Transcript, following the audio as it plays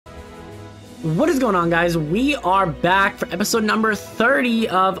What is going on, guys? We are back for episode number 30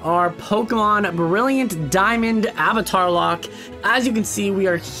 of our Pokemon Brilliant Diamond Avatarlocke. As you can see, we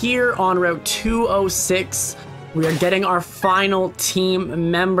are here on Route 206. We are getting our final team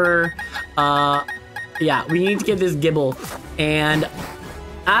member. Yeah, we need to get this Gible. And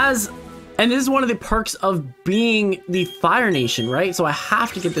this is one of the perks of being the Fire Nation, right? So I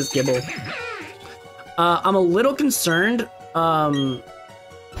have to get this Gible. I'm a little concerned.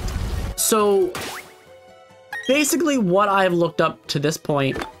 So basically what I've looked up to this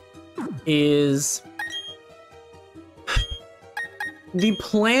point is the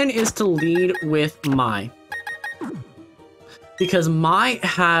plan is to lead with Mai, because Mai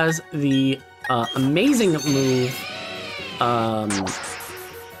has the amazing move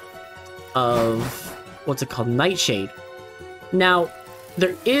of what's it called, Nightshade. Now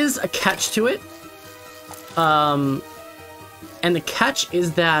there is a catch to it, and the catch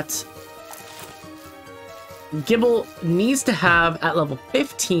is that Gible needs to have, at level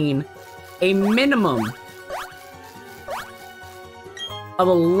 15, a minimum of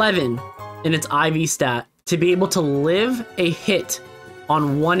 11 in its IV stat to be able to live a hit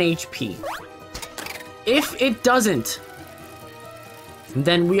on 1 HP. If it doesn't,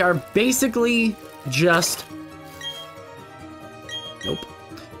 then we are basically just... Nope.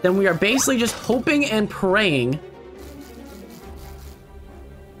 Then we are basically just hoping and praying...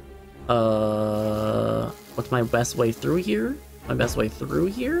 What's my best way through here? My best way through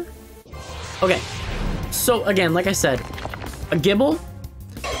here? Okay. So, again, like I said, a Gible,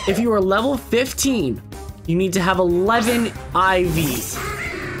 if you are level 15, you need to have 11 IVs.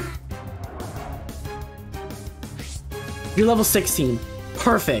 You're level 16.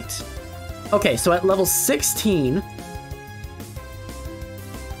 Perfect. Okay, so at level 16...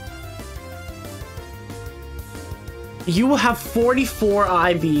 you will have 44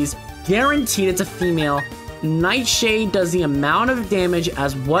 IVs. Guaranteed it's a female. Nightshade does the amount of damage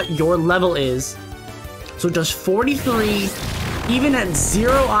as what your level is. So it does 43. Even at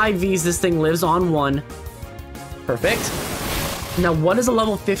 0 IVs, this thing lives on 1. Perfect. Now, what does a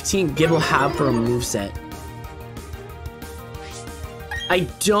level 15 Gible have for a moveset? I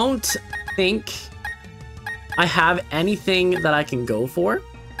don't think I have anything that I can go for.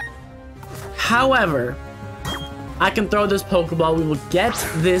 However, I can throw this Pokeball. We will get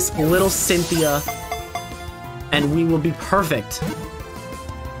this little Cynthia, and we will be perfect.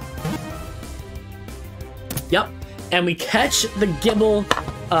 Yep, and we catch the Gible.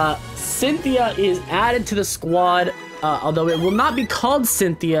 Cynthia is added to the squad, although it will not be called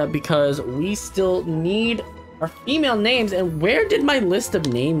Cynthia because we still need our female names. And where did my list of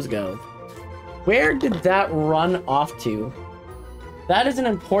names go? Where did that run off to? That is an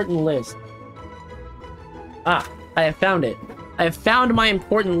important list. Ah. I have found it. I have found my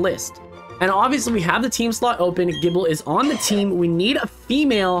important list. And obviously we have the team slot open. Gible is on the team. We need a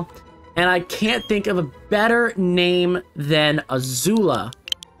female. And I can't think of a better name than Azula.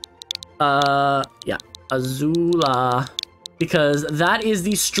 Yeah, Azula. Because that is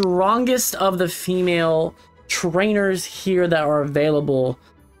the strongest of the female trainers here that are available.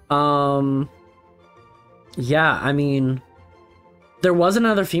 Yeah, I mean, there was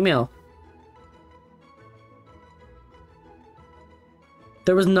another female.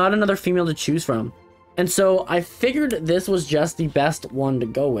 There was not another female to choose from. And so I figured this was just the best one to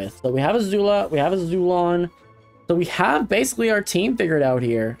go with. So we have Azula, we have a Zulon. So we have basically our team figured out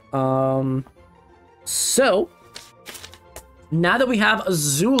here. So now that we have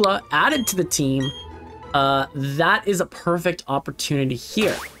Azula added to the team, that is a perfect opportunity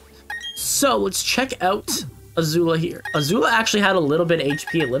here. So let's check out Azula here. Azula actually had a little bit of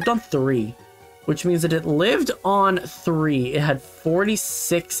HP. It lived on 3. Which means that it lived on 3. It had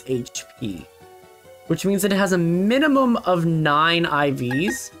 46 HP. Which means that it has a minimum of 9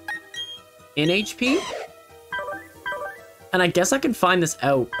 IVs in HP. And I guess I can find this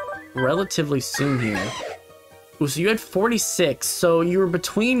out relatively soon here. Ooh, so you had 46. So you were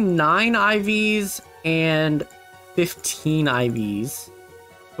between 9 IVs and 15 IVs.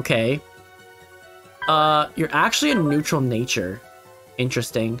 Okay. You're actually a neutral nature.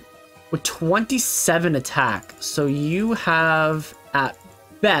 Interesting. With 27 attack, so you have, at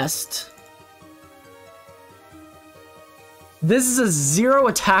best... This is a 0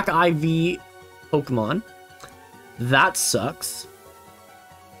 attack IV Pokemon. That sucks.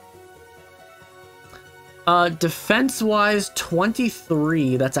 Defense-wise,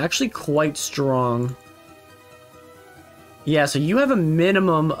 23. That's actually quite strong. Yeah, so you have a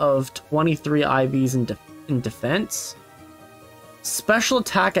minimum of 23 IVs in defense. Special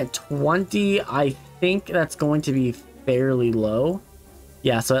attack at 20, I think that's going to be fairly low.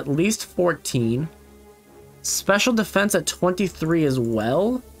 Yeah, so at least 14. Special defense at 23 as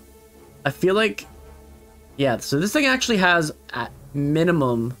well. I feel like... Yeah, so this thing actually has, at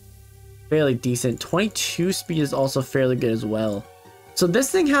minimum, fairly decent. 22 speed is also fairly good as well. So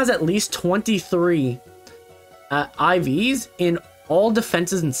this thing has at least 23 IVs in all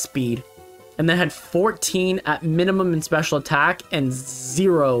defenses and speed. And then had 14 at minimum in special attack and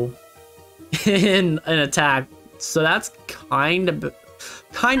 0 in an attack. So that's kind of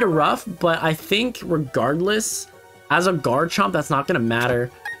rough, but I think regardless, as a Garchomp, that's not going to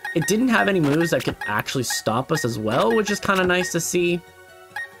matter. It didn't have any moves that could actually stop us as well, which is kind of nice to see.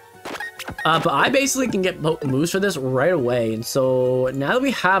 But I basically can get moves for this right away. And so now that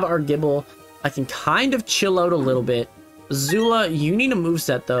we have our Gible, I can kind of chill out a little bit. Zula, you need a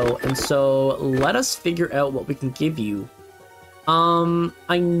moveset though, and so let us figure out what we can give you.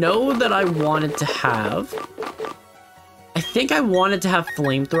 I know that I wanted to have... I think I wanted to have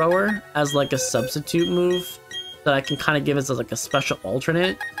Flamethrower as like a substitute move that I can kind of give as like a special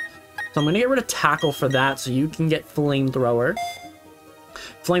alternate. So I'm going to get rid of Tackle for that so you can get Flamethrower.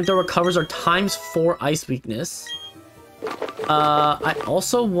 Flamethrower covers our ×4 ice weakness. I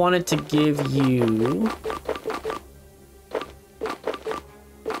also wanted to give you...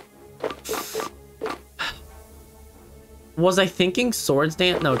 Was I thinking Swords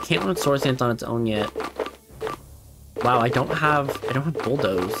Dance? No, it can't run Swords Dance on its own yet. Wow, I don't have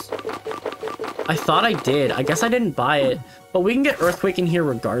Bulldoze. I thought I did. I guess I didn't buy it. But we can get Earthquake in here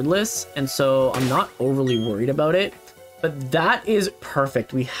regardless, and so I'm not overly worried about it. But that is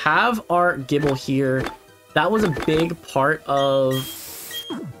perfect. We have our Gible here. That was a big part of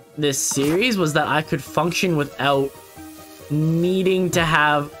this series, was that I could function without needing to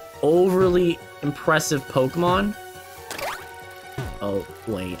have overly impressive Pokemon. Oh,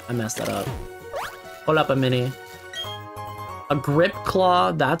 wait, I messed that up. Hold up a minute. A Grip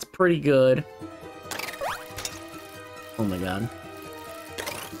Claw, that's pretty good. Oh my god.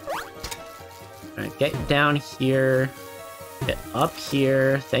 Alright, get down here. Get up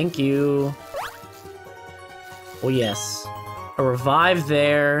here. Thank you. Oh, yes. A Revive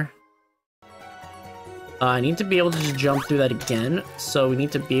there. I need to be able to just jump through that again. So we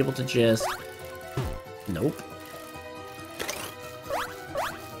need to be able to just... Nope.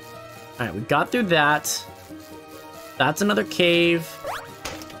 Alright, we got through that. That's another cave.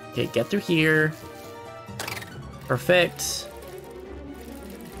 Okay, get through here. Perfect.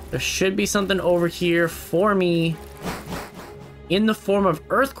 There should be something over here for me. In the form of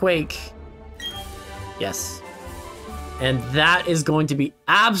Earthquake. Yes. And that is going to be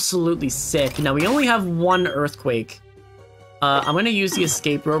absolutely sick. Now, we only have one Earthquake. I'm going to use the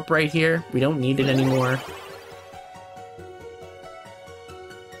escape rope right here. We don't need it anymore.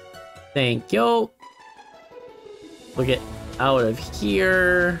 Thank you. We'll get out of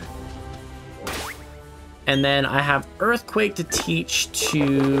here. And then I have Earthquake to teach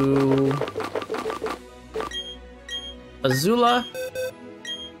to Azula.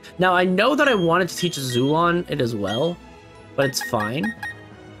 Now, I know that I wanted to teach Azulon it as well, but it's fine.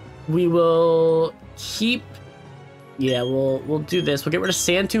 We will keep... Yeah, we'll do this. We'll get rid of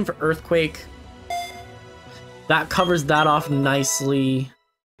Sand Tomb for Earthquake. That covers that off nicely.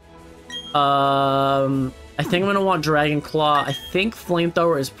 I think I'm going to want Dragon Claw. I think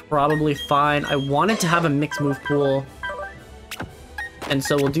Flamethrower is probably fine. I wanted to have a mixed move pool. And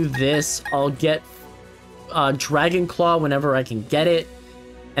so we'll do this. I'll get Dragon Claw whenever I can get it.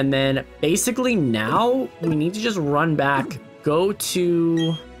 And then basically now we need to just run back. Go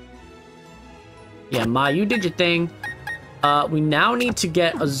to... Yeah, Ma, you did your thing. We now need to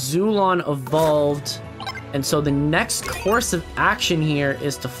get Azulon evolved. And so the next course of action here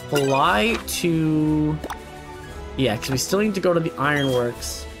is to fly to... Yeah, because we still need to go to the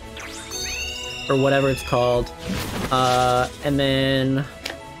Ironworks. Or whatever it's called. And then...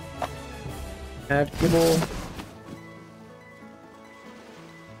 Add Gible.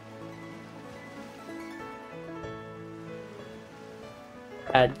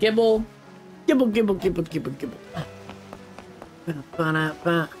 Add Gible. Gible, Gible, Gible, Gible, Gible.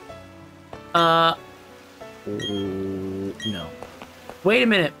 No. Wait a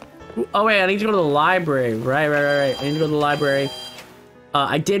minute. Oh, wait, I need to go to the library. Right. I need to go to the library.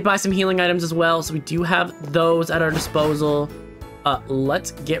 I did buy some healing items as well, so we do have those at our disposal.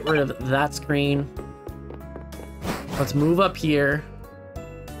 Let's get rid of that screen. Let's move up here.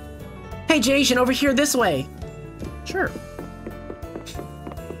 Hey, Jason, over here this way. Sure.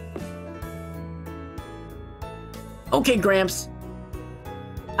 Okay, Gramps.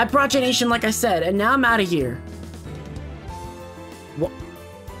 I brought Janation like I said, and now I'm out of here. What?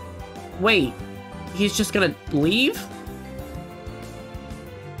 Wait, he's just gonna leave?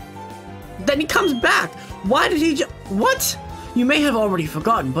 Then he comes back. Why did he what? You may have already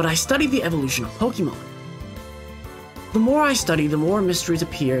forgotten, but I studied the evolution of Pokemon. The more I study, the more mysteries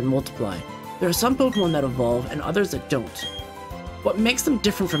appear and multiply. There are some Pokemon that evolve and others that don't. What makes them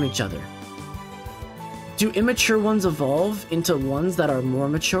different from each other? Do immature ones evolve into ones that are more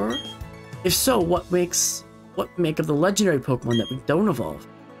mature? If so, what make of the legendary Pokemon that we don't evolve?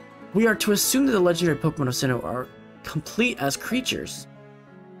 We are to assume that the legendary Pokemon of Sinnoh are complete as creatures.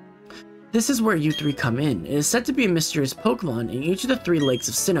 This is where you three come in. It is said to be a mysterious Pokemon in each of the 3 lakes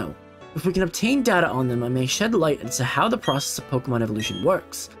of Sinnoh. If we can obtain data on them, I may shed light into how the process of Pokemon evolution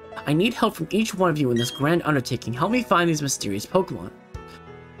works. I need help from each one of you in this grand undertaking. Help me find these mysterious Pokemon.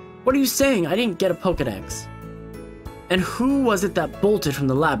 What are you saying? I didn't get a Pokedex. And who was it that bolted from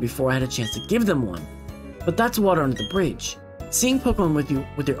the lab before I had a chance to give them one? But that's water under the bridge. Seeing Pokemon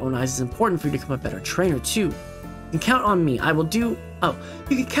with your own eyes is important for you to become a better trainer too. You can count on me. I will do. Oh,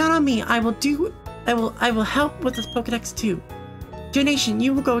 you can count on me. I will help with this Pokedex too. J-Nation,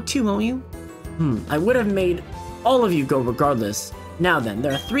 you will go too, won't you? I would have made all of you go regardless. Now then,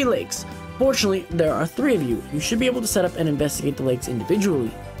 there are 3 lakes. Fortunately, there are 3 of you. You should be able to set up and investigate the lakes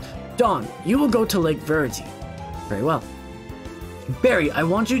individually. Dawn, you will go to Lake Verity. Very well. Barry, I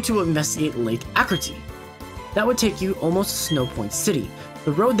want you to investigate Lake Akriti. That would take you almost to Snow Point City.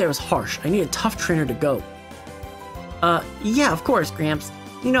 The road there is harsh. I need a tough trainer to go. Yeah, of course, Gramps.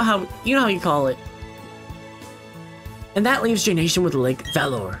 You know how you call it. And that leaves J-Nation with Lake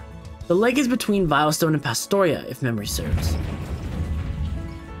Valor. The lake is between Vilestone and Pastoria, if memory serves.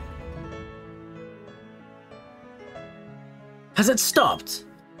 Has it stopped?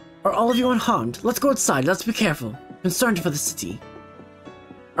 Are all of you unharmed? Let's go outside. Let's be careful. Concerned for the city.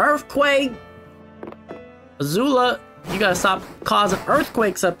 Earthquake! Azula, you gotta stop causing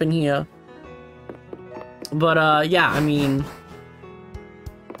earthquakes up in here. But, yeah, I mean...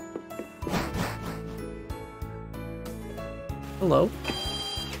 Hello?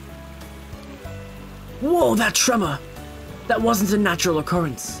 Whoa, that tremor! That wasn't a natural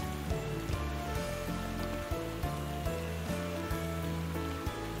occurrence.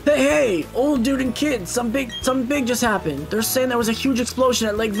 Hey, old dude and kid, something big just happened. They're saying there was a huge explosion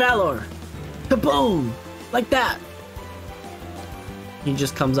at Lake Valor. Kaboom! Like that. He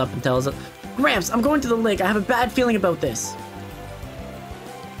just comes up and tells us, Gramps, I'm going to the lake. I have a bad feeling about this.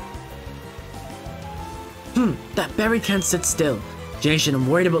 That Barry can't sit still. Jason, I'm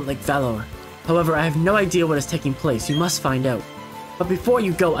worried about Lake Valor. However, I have no idea what is taking place. You must find out. But before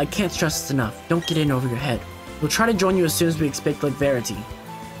you go, I can't stress this enough. Don't get in over your head. We'll try to join you as soon as we expect Lake Verity.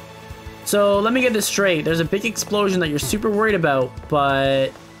 So, let me get this straight. There's a big explosion that you're super worried about,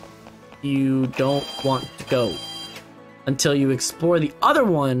 but you don't want to go until you explore the other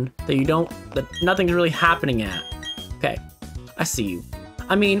one that nothing's really happening at. Okay, I see you.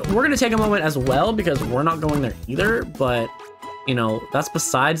 I mean, we're gonna take a moment as well because we're not going there either, but you know, that's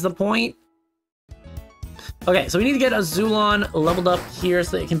besides the point. Okay, so we need to get a Zulon leveled up here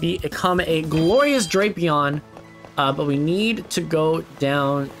so that it can become a glorious Drapion. But we need to go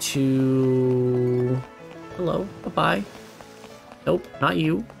down to... Hello, bye-bye. Nope, not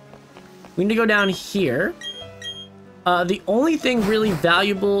you. We need to go down here. The only thing really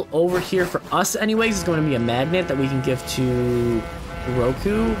valuable over here for us anyways is going to be a magnet that we can give to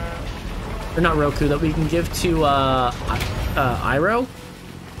Roku. Or not Roku, that we can give to Iroh.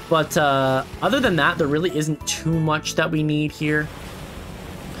 But other than that, there really isn't too much that we need here.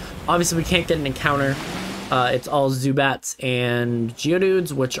 Obviously, we can't get an encounter. It's all Zubats and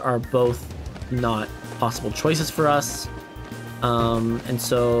Geodudes, which are both not possible choices for us. And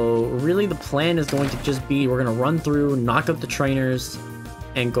so really the plan is going to just be, we're going to run through, knock out the trainers,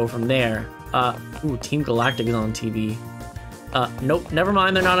 and go from there. Ooh, Team Galactic is on TV. Nope, never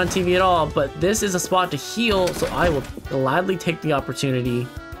mind, they're not on TV at all, but this is a spot to heal, so I will gladly take the opportunity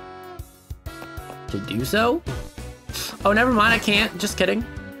to do so. Oh, never mind, I can't. Just kidding.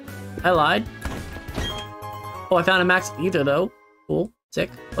 I lied. Oh, I found a max ether though. Cool, sick,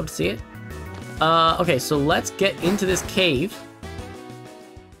 love to see it. Okay, so let's get into this cave.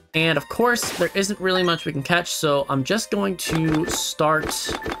 And of course, there isn't really much we can catch, so I'm just going to start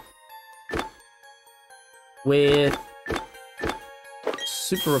with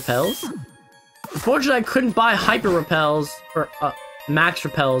Super Repels. Unfortunately, I couldn't buy Hyper Repels, or Max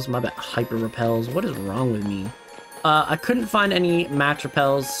Repels, my bad, Hyper Repels. What is wrong with me? I couldn't find any Max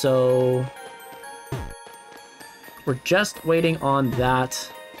Repels, so we're just waiting on that.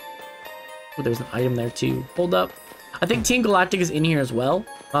 Oh, there's an item there too. Hold up. I think Team Galactic is in here as well.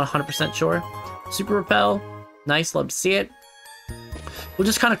 Not 100% sure. Super Repel. Nice, love to see it. We'll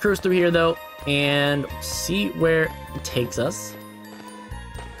just kind of cruise through here though and see where it takes us.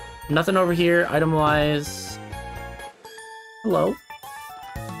 Nothing over here, item-wise. Hello.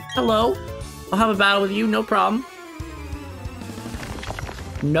 Hello. I'll have a battle with you, no problem.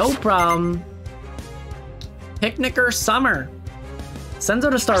 No problem. Picnicker Summer. Sends out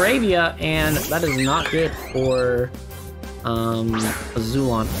to Staravia, and that is not good for a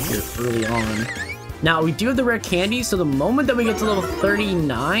Zulon here early on. Now, we do have the rare candy, so the moment that we get to level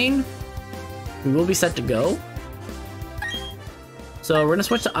 39, we will be set to go. So we're gonna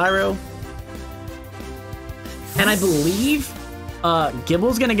switch to Iroh. And I believe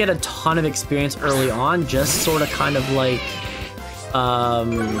Gibble's gonna get a ton of experience early on, just sort of kind of like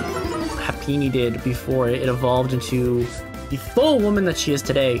Happini did before it evolved into the full woman that she is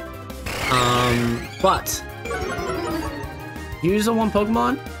today. But use a one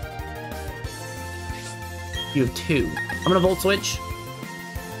Pokemon. You have two. I'm gonna Volt Switch.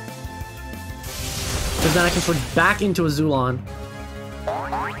 Because then I can switch back into a Zulon.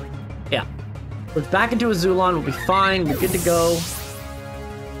 Yeah. Switch back into a Zulon, we'll be fine, we're good to go.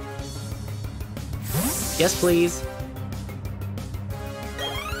 Yes, please.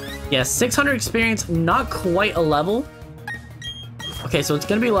 Yeah, 600 experience, not quite a level. Okay, so it's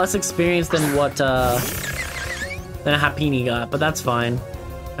gonna be less experience than what, than a Happini got, but that's fine.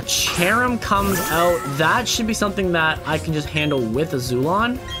 A Cherim comes out. That should be something that I can just handle with a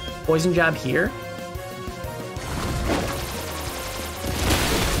Zulon. Poison Jab here.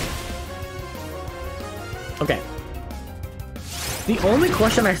 Okay. The only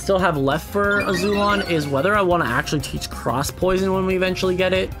question I still have left for a Zulon is whether I want to actually teach Cross Poison when we eventually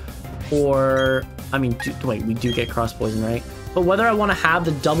get it. Or, I mean, wait, we do get Cross Poison, right? But whether I want to have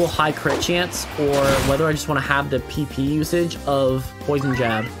the double high crit chance or whether I just want to have the PP usage of Poison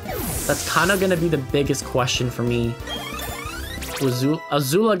Jab. That's kind of going to be the biggest question for me.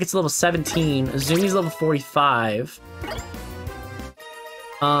 Azula gets level 17. Azumi's level 45.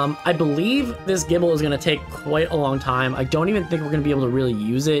 I believe this Gibble is going to take quite a long time. I don't even think we're going to be able to really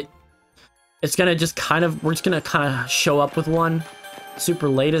use it. It's going to just kind of, we're just going to kind of show up with one super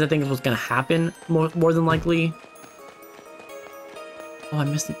late, as I think is what's going to happen, more than likely. Oh, I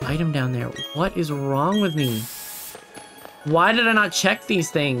missed the item down there. What is wrong with me? Why did I not check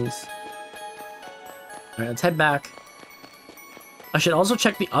these things? Alright, let's head back. I should also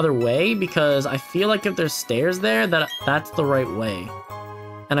check the other way, because I feel like if there's stairs there, that's the right way.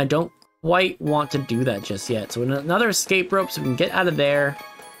 And I don't quite want to do that just yet. So another escape rope so we can get out of there.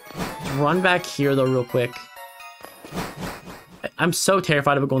 Let's run back here, though, real quick. I'm so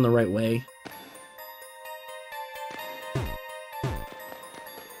terrified of it going the right way.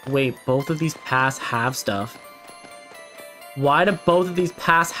 Wait, both of these paths have stuff. Why do both of these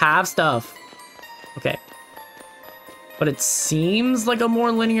paths have stuff? Okay. But it seems like a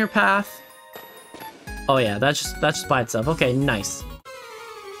more linear path. Oh yeah, that's just by itself. Okay, nice.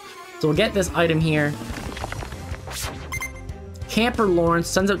 So we'll get this item here. Camper Lawrence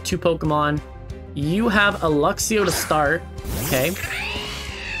sends out 2 Pokemon. You have a Luxio to start. Okay.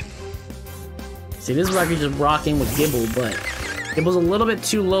 See, this is where I could just rock in with Gibble, but Gibble's a little bit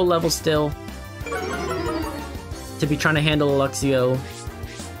too low level still to be trying to handle a Luxio.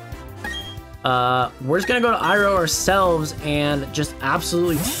 We're just gonna go to Iroh ourselves and just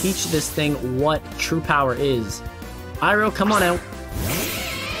absolutely teach this thing what true power is. Iroh, come on out.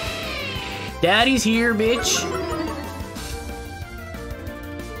 Daddy's here, bitch.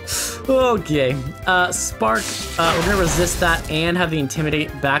 Okay. Spark. We're gonna resist that and have the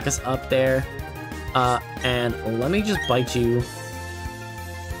Intimidate back us up there. And let me just bite you.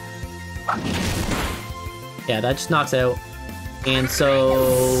 Yeah, that just knocks out. And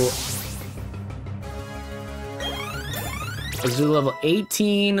so Azula level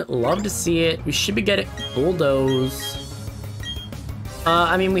 18. Love to see it. We should be getting Bulldoze.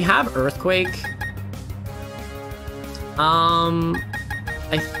 I mean, we have Earthquake.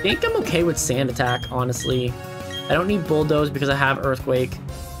 I think I'm okay with Sand Attack, honestly. I don't need Bulldoze because I have Earthquake.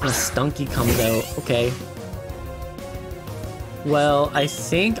 And a Stunky comes out. Okay. Well, I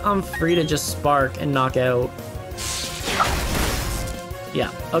think I'm free to just Spark and knock out.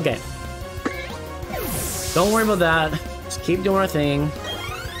 Yeah, okay. Don't worry about that. Just keep doing our thing.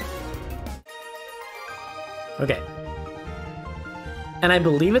 Okay. And I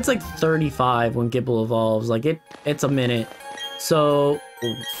believe it's like 35 when Gibble evolves. Like, it's a minute. So,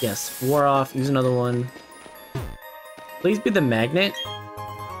 yes, War Off. Use another one. Please be the Magnet.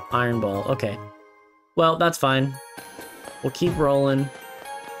 Iron Ball. Okay. Well, that's fine. We'll keep rolling.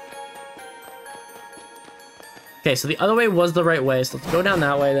 Okay, so the other way was the right way, so let's go down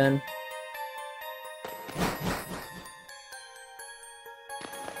that way then.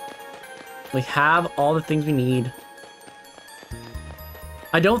 We have all the things we need.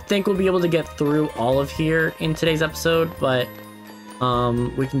 I don't think we'll be able to get through all of here in today's episode, but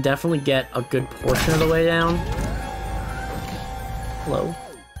we can definitely get a good portion of the way down. Hello.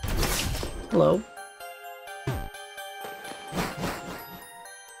 Hello.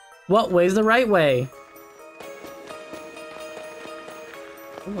 What way's the right way?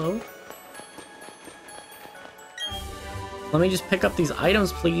 Hello. Let me just pick up these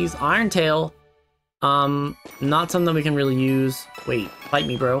items, please. Iron Tail. Not something we can really use. Wait, fight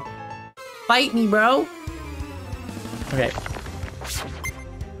me, bro. Fight me, bro! Okay.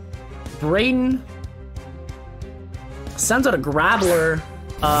 Brayden. Sends out a Grappler.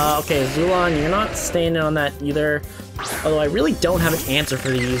 Okay, Zulon, you're not staying in on that either. Although I really don't have an answer for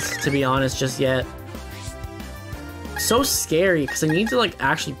these, to be honest, just yet. So scary, because I need to, like,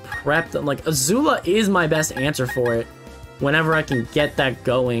 actually prep them. Like, Azula is my best answer for it. Whenever I can get that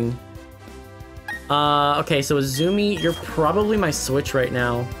going. Okay, so Azumi, you're probably my switch right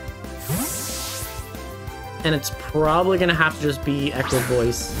now. And it's probably gonna have to just be Echo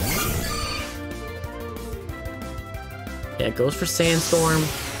Voice. Yeah, it goes for Sandstorm.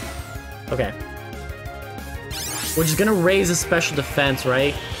 Okay. Which is gonna raise a special defense,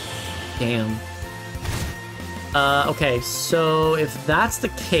 right? Damn. Okay, so if that's the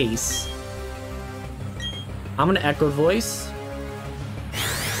case, I'm gonna Echo Voice.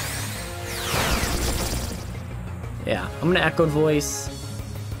 Yeah, I'm gonna Echo Voice.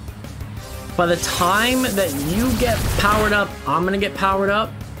 By the time that you get powered up, I'm gonna get powered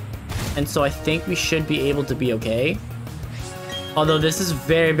up. And so I think we should be able to be okay. Although this is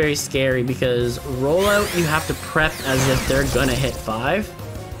very, very scary because rollout, you have to prep as if they're gonna hit 5.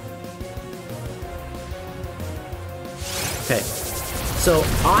 Okay. So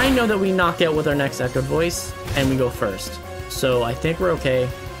I know that we knock out with our next Echo Voice and we go first. So I think we're okay.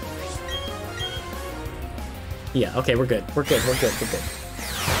 Yeah, okay, we're good. We're good, we're good, we're good.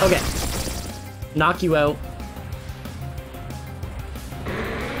 Okay. Knock you out.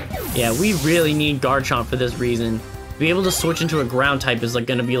 Yeah, we really need Garchomp for this reason. To be able to switch into a ground type is like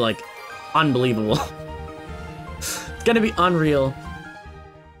gonna be like unbelievable. It's gonna be unreal.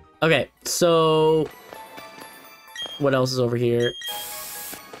 Okay, so what else is over here?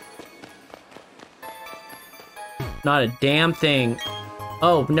 Not a damn thing.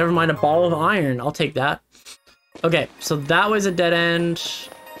 Oh, never mind, a ball of iron. I'll take that. Okay, so that was a dead end.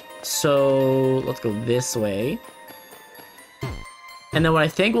 So let's go this way. And then what I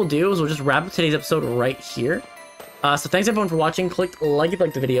think we'll do is we'll just wrap up today's episode right here. So thanks everyone for watching. Click like if you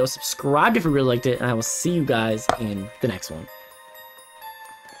liked the video, subscribe if you really liked it, and I will see you guys in the next one.